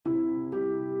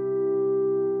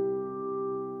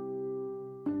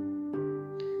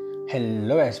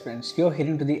Hello aspirants, you're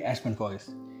hearing to the Aspirant Voice.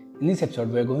 In this episode,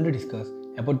 we're going to discuss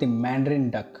about the Mandarin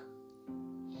duck.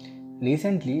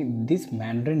 Recently, these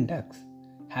Mandarin ducks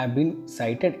have been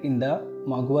sighted in the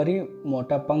Magwari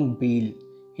Motapang Beel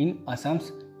in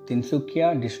Assam's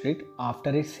Tinsukia district after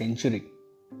a century.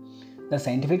 The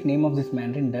scientific name of this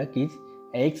Mandarin duck is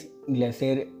Aix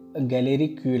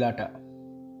galericulata,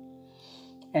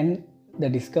 and the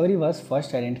discovery was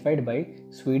first identified by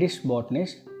Swedish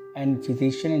botanist and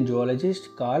physician and zoologist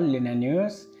Carl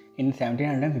Linnaeus in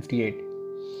 1758.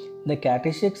 The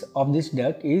characteristics of this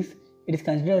duck is it is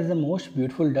considered as the most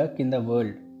beautiful duck in the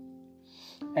world,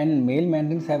 and male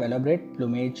mandarins have elaborate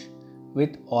plumage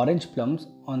with orange plums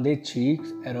on their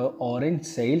cheeks, orange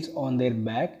sails on their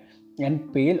back,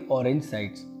 and pale orange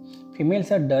sides.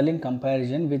 Females are dull in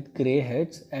comparison with grey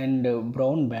heads and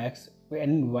brown backs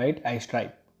and white eye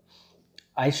strip.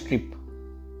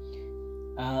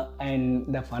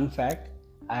 And the fun fact,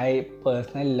 I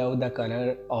personally love the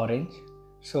color orange,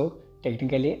 so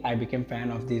technically I became fan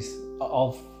of this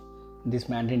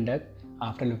Mandarin duck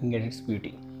after looking at its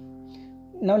beauty.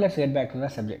 Now let's get back to the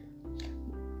subject.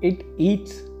 It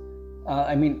eats,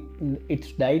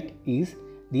 its diet is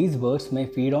these birds may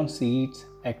feed on seeds,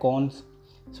 acorns,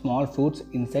 small fruits,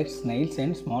 insects, snails,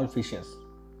 and small fishes.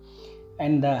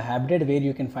 And the habitat where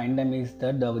you can find them is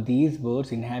that these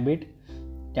birds inhabit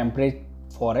temperate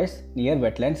forests near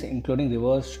wetlands, including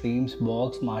rivers, streams,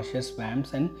 bogs, marshes,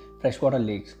 swamps, and freshwater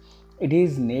lakes. It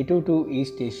is native to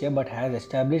East Asia but has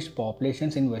established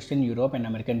populations in Western Europe and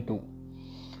America too.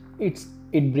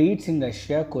 It breeds in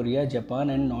Russia, Korea, Japan,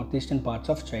 and northeastern parts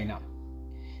of China.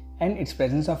 And its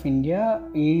presence of India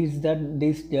is that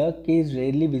this duck is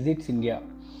rarely visits India,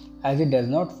 as it does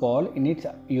not fall in its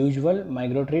usual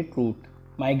migratory route.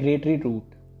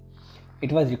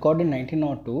 It was recorded in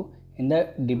 1902 in the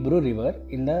Dibru River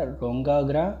in the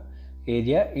Rongagra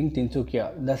area in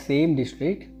Tinsukia, the same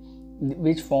district in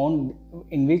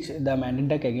which the Mandarin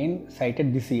duck again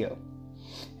sighted this year.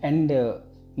 And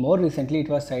more recently, it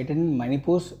was sighted in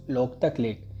Manipur's Loktak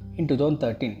Lake in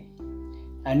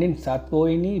 2013, and in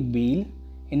Satpoini Beel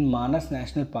in Manas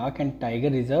National Park and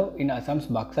Tiger Reserve in Assam's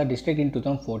Baksa district in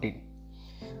 2014.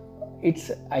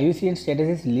 Its IUCN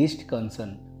status is least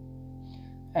concern.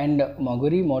 And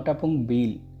Magwari Motapang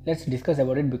Beel, let's discuss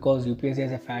about it because UPSC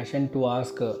has a fashion to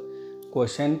ask a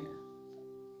question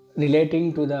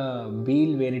relating to the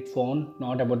beel where it found,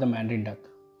 not about the Mandarin duck.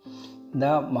 The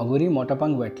Magwari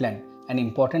Motapang wetland, an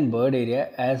important bird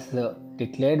area as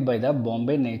declared by the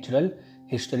Bombay Natural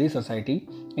History Society,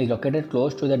 is located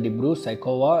close to the Dibru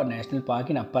Saikhowa National Park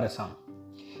in Upper Assam.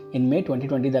 In May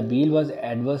 2020, the beel was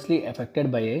adversely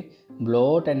affected by a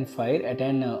blowout and fire at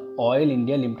an Oil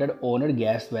India Limited owned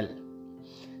gas well.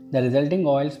 The resulting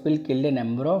oil spill killed a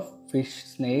number of fish,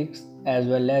 snakes, as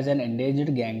well as an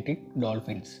endangered gangetic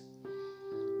dolphins.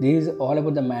 This is all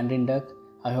about the Mandarin duck.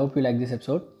 I hope you like this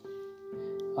episode.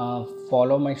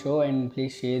 Follow my show and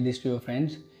please share this to your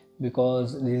friends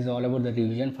because this is all about the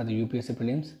revision for the UPSC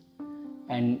prelims,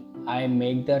 and I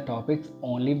make the topics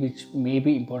only which may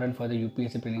be important for the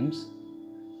UPSC prelims,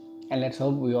 and let's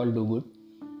hope we all do good.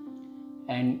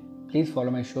 And please follow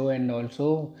my show and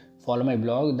also follow my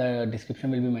blog. The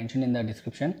description will be mentioned in the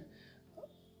description.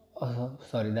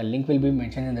 The link will be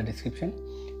mentioned in the description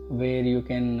where you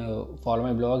can follow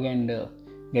my blog and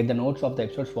get the notes of the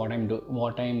episodes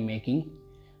what I'm making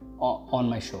on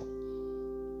my show.